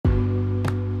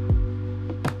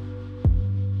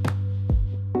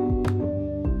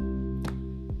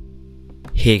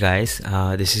Hey guys,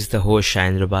 this is the host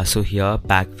Shaindra Basu here,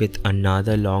 back with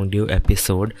another long due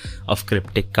episode of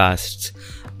Cryptic Casts.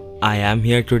 I am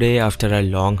here today after a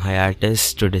long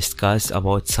hiatus to discuss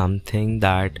about something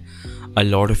that a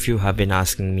lot of you have been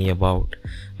asking me about,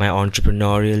 my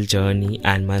entrepreneurial journey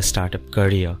and my startup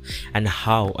career, and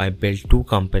how I built 2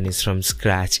 companies from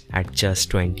scratch at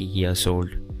just 20 years old.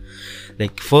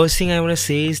 First thing I want to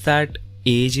say is that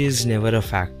age is never a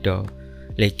factor.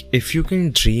 If you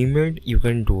can dream it, you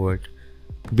can do it.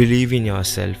 Believe in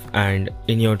yourself and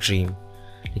in your dream.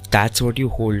 That's what you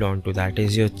hold on to. That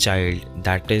is your child.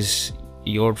 That is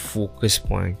your focus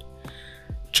point.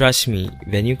 Trust me,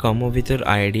 when you come up with your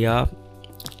idea,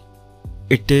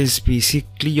 it is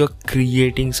basically you're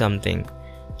creating something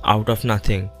out of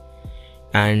nothing.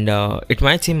 And it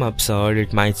might seem absurd,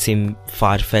 it might seem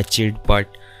far-fetched, but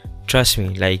trust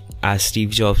me, as Steve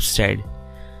Jobs said,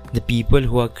 the people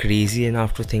who are crazy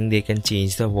enough to think they can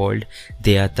change the world,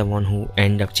 they are the one who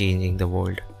end up changing the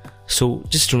world. So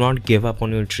just do not give up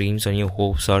on your dreams, on your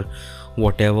hopes, or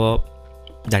whatever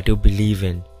that you believe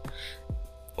in.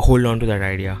 Hold on to that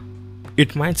idea.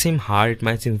 It might seem hard, it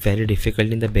might seem very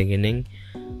difficult in the beginning,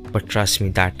 but trust me,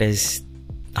 that is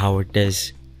how it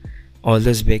is. All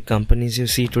those big companies you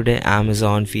see today,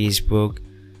 Amazon, Facebook,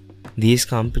 these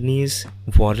companies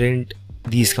weren't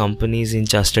these companies in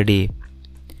just a day.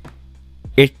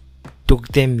 It took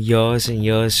them years and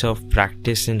years of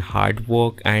practice and hard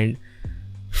work and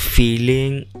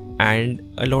failing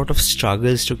and a lot of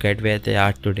struggles to get where they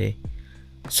are today.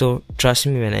 So trust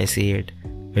me when I say it,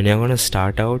 when you're gonna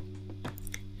start out,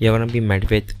 you're gonna be met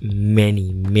with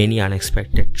many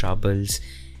unexpected troubles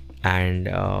and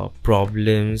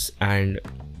problems and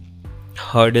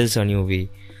hurdles on your way.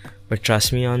 But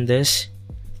trust me on this,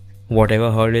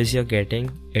 whatever hurdles you're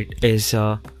getting, it is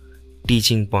a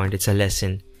teaching point, it's a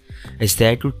lesson. It's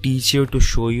there to teach you, to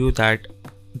show you that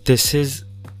this is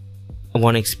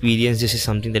one experience, this is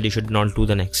something that you should not do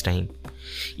the next time.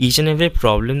 Each and every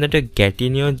problem that you get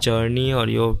in your journey or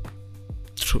your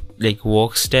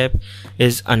work step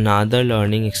is another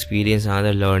learning experience,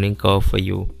 another learning curve for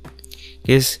you.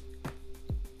 Because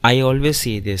I always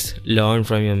say this, learn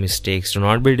from your mistakes. Do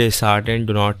not be disheartened,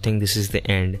 do not think this is the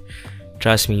end.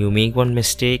 Trust me, you make one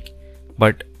mistake,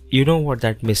 but you know what,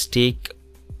 that mistake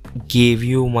gave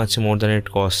you much more than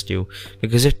it cost you,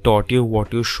 because it taught you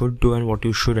what you should do and what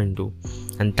you shouldn't do.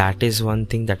 And that is one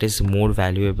thing that is more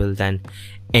valuable than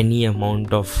any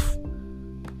amount of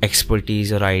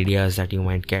expertise or ideas that you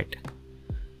might get.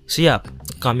 So yeah,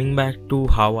 coming back to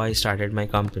how I started my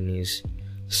companies.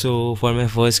 So for my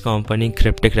first company,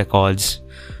 Cryptic Records,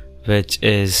 which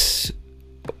is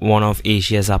one of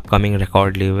Asia's upcoming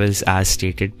record labels as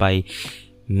stated by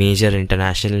major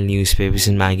international newspapers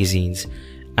and magazines,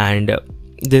 and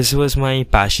this was my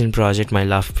passion project, my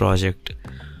love project.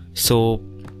 So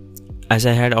as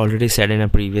I had already said in a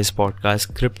previous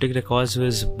podcast, Cryptic Records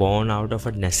was born out of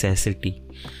a necessity.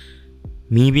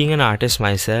 Me being an artist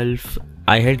myself,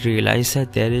 I had realized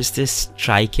that there is this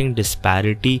striking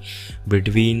disparity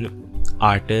between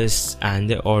artists and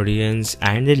the audience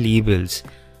and the labels.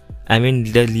 I mean,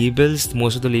 the labels,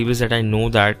 most of the labels that I know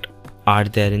that are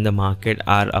there in the market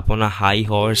are up on a high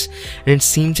horse, and it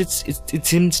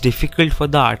seems difficult for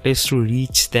the artists to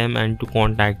reach them and to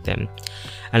contact them.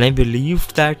 And I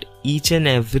believed that each and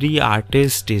every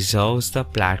artist deserves the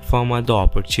platform or the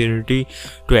opportunity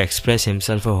to express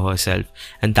himself or herself,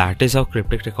 and that is how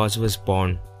Cryptic Records was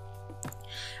born.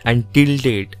 And till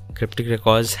date, Cryptic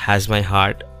Records has my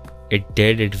heart. It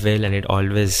did, it will, and it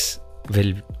always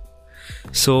will.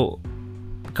 So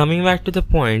coming back to the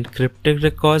point, Cryptic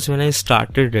Records, when I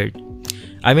started it,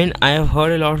 I mean, I have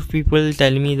heard a lot of people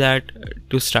tell me that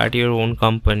to start your own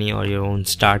company or your own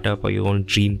startup or your own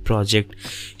dream project,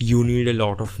 you need a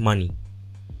lot of money.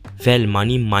 Well,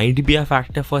 money might be a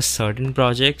factor for certain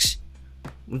projects,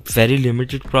 very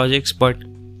limited projects, but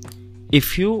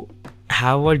if you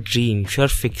have a dream, if you're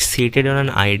fixated on an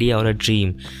idea or a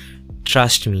dream,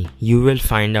 trust me, you will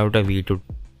find out a way to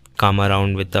come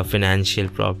around with the financial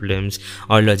problems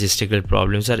or logistical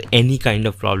problems or any kind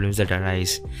of problems that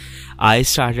arise. I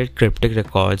started Cryptic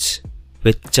Records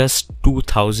with just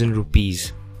 2,000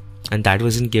 rupees, and that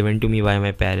wasn't given to me by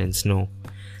my parents. No,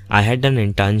 I had done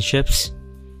internships,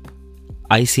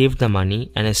 I saved the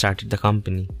money, and I started the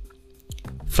company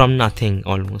from nothing,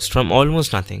 from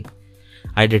almost nothing.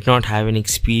 I did not have any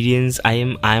experience. I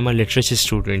am a literature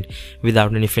student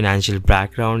without any financial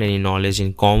background, any knowledge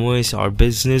in commerce or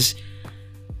business.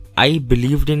 I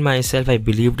believed in myself, I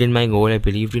believed in my goal, I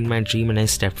believed in my dream, and I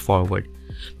stepped forward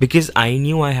because I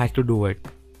knew I had to do it.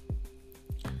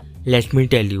 Let me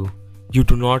tell you, you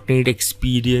do not need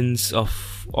experience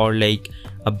of or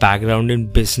a background in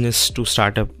business to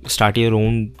start your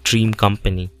own dream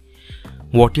company.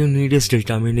 What you need is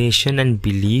determination and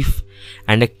belief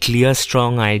and a clear,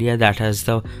 strong idea that has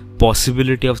the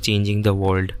possibility of changing the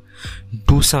world.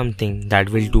 Do something that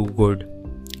will do good.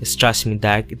 Just trust me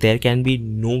that there can be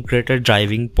no greater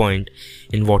driving point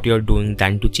in what you're doing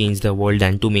than to change the world,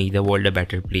 than to make the world a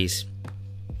better place.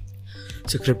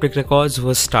 So Cryptic Records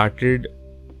was started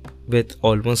with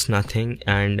almost nothing,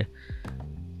 and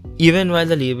even while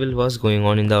the label was going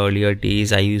on in the earlier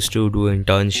days, I used to do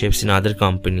internships in other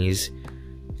companies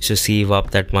to save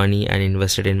up that money and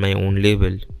invest it in my own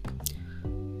label.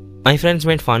 My friends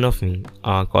made fun of me,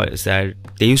 that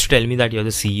they used to tell me that you're the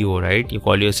CEO, right? You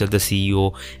call yourself the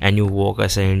CEO and you work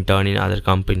as an intern in other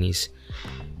companies.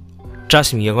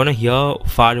 Trust me, you're gonna hear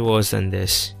far worse than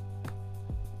this.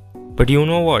 But you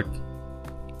know what?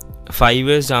 5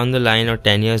 years down the line or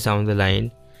 10 years down the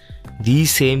line,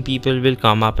 these same people will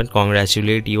come up and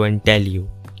congratulate you and tell you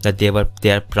that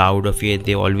they are proud of you and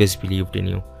they always believed in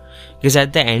you. Because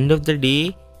at the end of the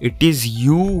day, it is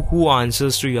you who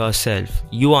answers to yourself.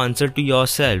 You answer to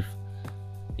yourself.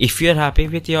 If you're happy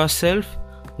with yourself,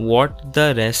 what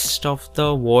the rest of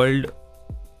the world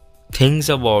thinks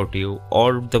about you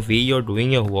or the way you're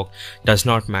doing your work does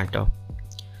not matter.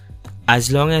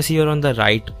 As long as you're on the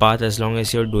right path, as long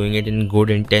as you're doing it in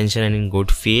good intention and in good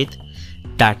faith,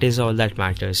 that is all that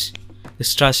matters.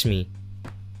 Just trust me.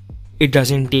 It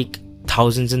doesn't take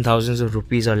thousands and thousands of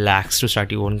rupees or lakhs to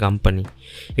start your own company.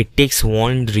 It takes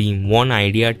one dream, one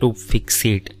idea to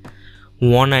fixate,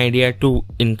 one idea to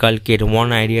inculcate,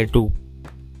 one idea to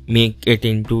make it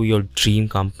into your dream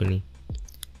company.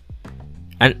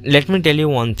 And let me tell you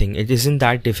one thing, it isn't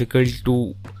that difficult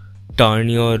to turn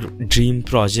your dream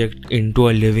project into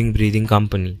a living, breathing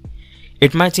company.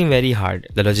 It might seem very hard,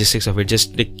 the logistics of it,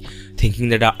 just like thinking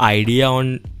that an idea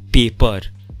on paper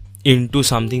into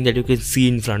something that you can see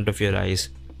in front of your eyes.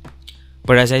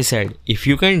 But as I said, if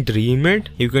you can dream it,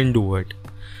 you can do it.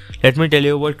 Let me tell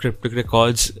you about Cryptic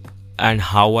Records and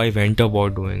how I went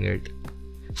about doing it.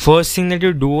 First thing that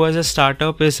you do as a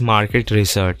startup is market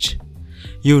research.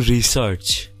 You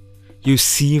research. You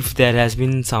see if there has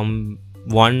been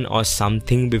someone or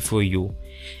something before you.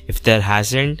 If there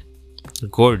hasn't,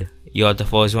 good. You're the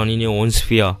first one in your own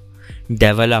sphere.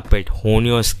 Develop it, hone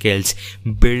your skills,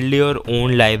 build your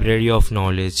own library of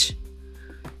knowledge.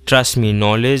 Trust me,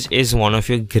 knowledge is one of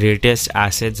your greatest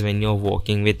assets when you're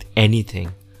working with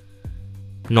anything.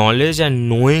 Knowledge and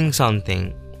knowing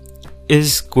something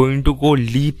is going to go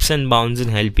leaps and bounds in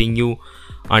helping you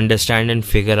understand and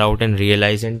figure out and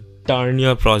realize and turn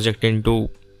your project into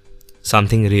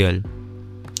something real.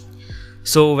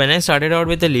 So when I started out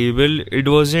with the label, it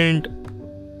wasn't,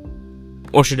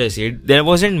 or should I say, there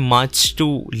wasn't much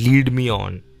to lead me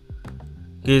on.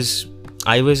 Because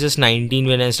I was just 19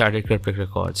 when I started Cryptic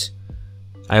Records.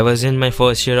 I was in my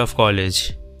first year of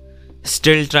college,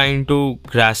 still trying to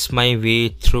grasp my way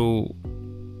through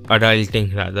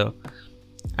adulting rather.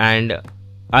 And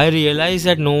I realized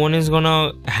that no one is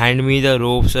gonna hand me the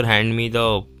ropes or hand me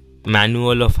the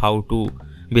manual of how to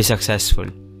be successful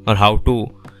or how to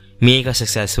make a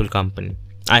successful company.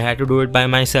 I had to do it by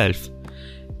myself.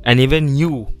 And even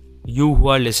you who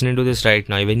are listening to this right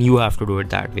now, even you have to do it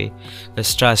that way.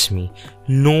 Just trust me,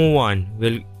 no one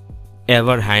will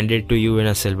ever hand it to you in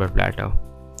a silver platter.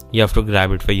 You have to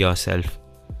grab it for yourself.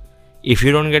 If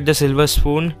you don't get the silver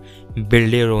spoon,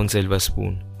 build your own silver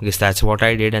spoon. Because that's what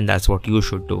I did and that's what you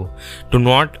should do. Do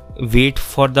not wait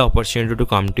for the opportunity to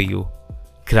come to you.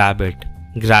 Grab it.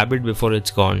 Grab it before it's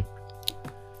gone.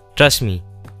 Trust me,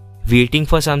 waiting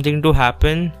for something to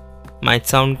happen might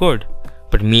sound good,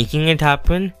 but making it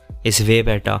happen is way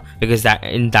better, because that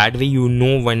in that way you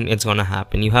know when it's gonna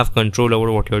happen. You have control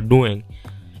over what you're doing.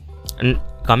 And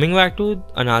coming back to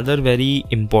another very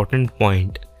important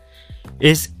point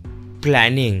is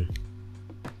planning.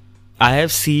 I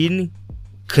have seen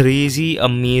crazy,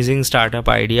 amazing startup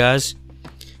ideas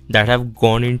that have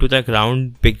gone into the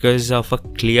ground because of a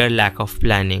clear lack of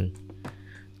planning.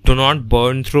 Do not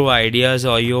burn through ideas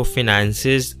or your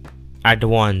finances at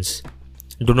once.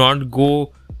 Do not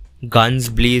go guns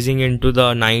blazing into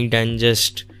the night and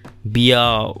just be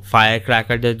a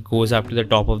firecracker that goes up to the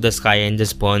top of the sky and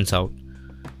just burns out.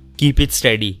 Keep it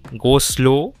steady. Go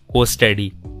slow, go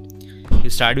steady. You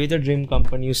start with your dream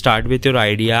company, you start with your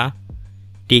idea.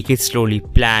 Take it slowly.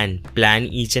 Plan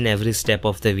each and every step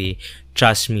of the way.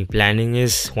 Trust me, planning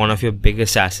is one of your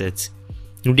biggest assets.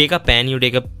 You take a pen, you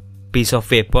take a piece of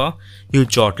paper, you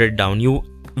jot it down, you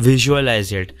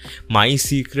visualize it. My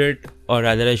secret, or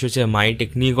rather I should say my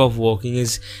technique of working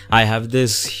is, I have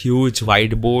this huge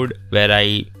whiteboard where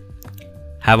I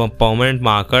have a permanent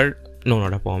marker no,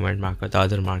 not a permanent marker, the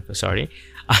other marker, sorry.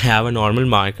 I have a normal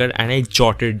marker and I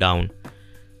jot it down.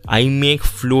 I make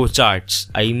flow charts.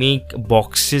 I make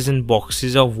boxes and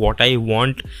boxes of what I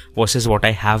want versus what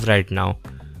I have right now.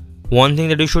 One thing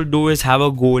that you should do is have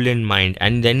a goal in mind,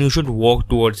 and then you should walk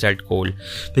towards that goal.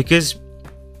 Because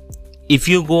if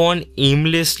you go on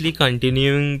aimlessly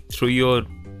continuing through your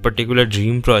particular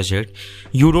dream project,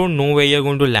 you don't know where you're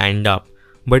going to land up.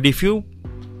 But if you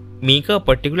make a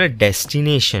particular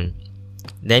destination,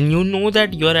 then you know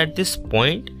that you're at this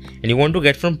point and you want to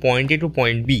get from point A to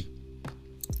point B.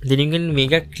 Then you can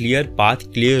make a clear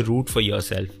path, clear route for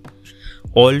yourself.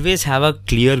 Always have a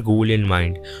clear goal in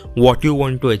mind, what you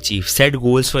want to achieve. Set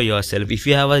goals for yourself. If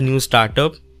you have a new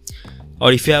startup,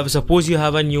 or if you have, suppose you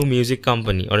have a new music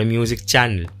company or a music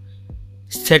channel,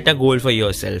 set a goal for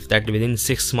yourself that within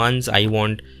 6 months I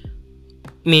want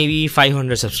maybe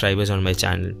 500 subscribers on my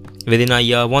channel. Within a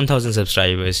year, 1000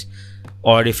 subscribers.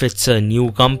 Or if it's a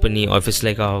new company, or if it's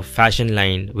like a fashion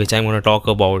line, which I'm going to talk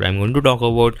about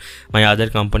my other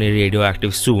company,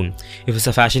 Radioactive, soon. If it's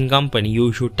a fashion company,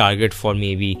 you should target for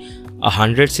maybe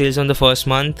 100 sales on the first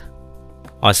month,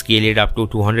 or scale it up to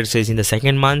 200 sales in the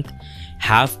second month.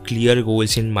 Have clear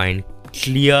goals in mind.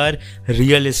 Clear,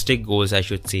 realistic goals, I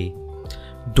should say.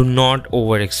 Do not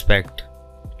over expect.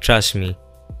 Trust me.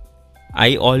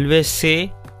 I always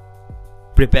say,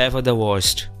 prepare for the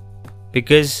worst.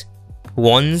 Because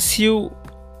once you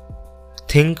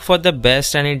think for the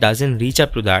best and it doesn't reach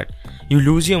up to that, you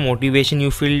lose your motivation, you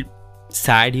feel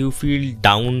sad, you feel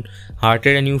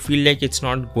downhearted, and you feel like it's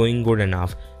not going good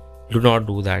enough. Do not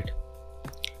do that.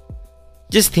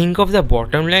 Just think of the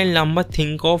bottom line number,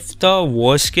 think of the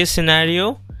worst case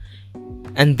scenario,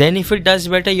 and then if it does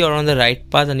better, you're on the right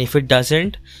path, and if it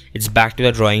doesn't, it's back to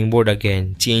the drawing board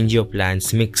again. Change your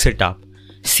plans, mix it up,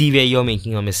 see where you're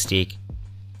making a mistake.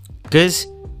 Because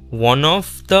one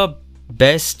of the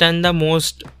best and the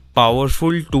most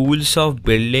powerful tools of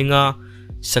building a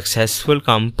successful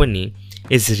company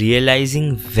is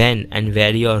realizing when and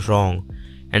where you're wrong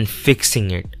and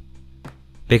fixing it.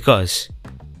 Because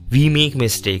we make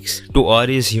mistakes. To err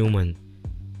is human.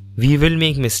 We will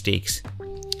make mistakes.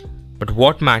 But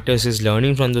what matters is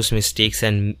learning from those mistakes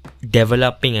and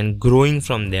developing and growing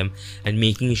from them and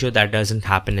making sure that doesn't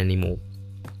happen anymore.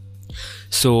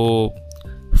 So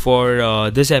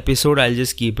for this episode, I'll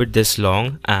just keep it this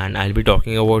long, and I'll be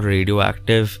talking about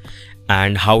Radioactive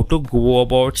and how to go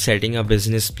about setting a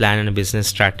business plan and a business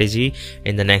strategy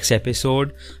in the next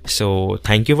episode. So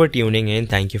thank you for tuning in.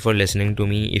 Thank you for listening to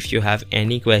me. If you have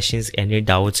any questions, any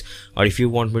doubts, or if you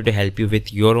want me to help you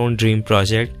with your own dream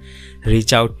project,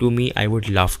 reach out to me. I would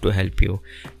love to help you.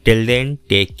 Till then,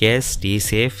 take care, stay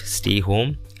safe, stay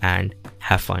home, and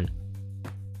have fun.